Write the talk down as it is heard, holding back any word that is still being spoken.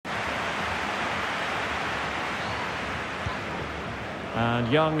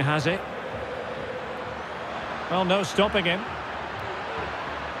And Young has it. Well, no stopping him.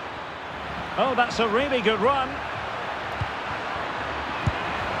 Oh, that's a really good run.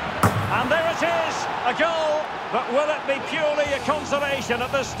 And there it is, a goal. But will it be purely a consolation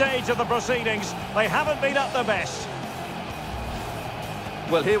at this stage of the proceedings? They haven't been at their best.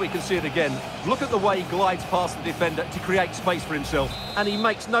 Well, here we can see it again. Look at the way he glides past the defender to create space for himself. And he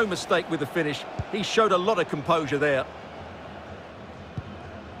makes no mistake with the finish. He showed a lot of composure there.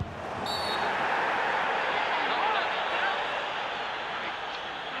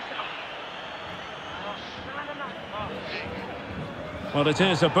 Well, it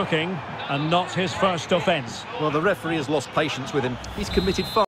is a booking and not his first offence. Well, the referee has lost patience with him. He's committed far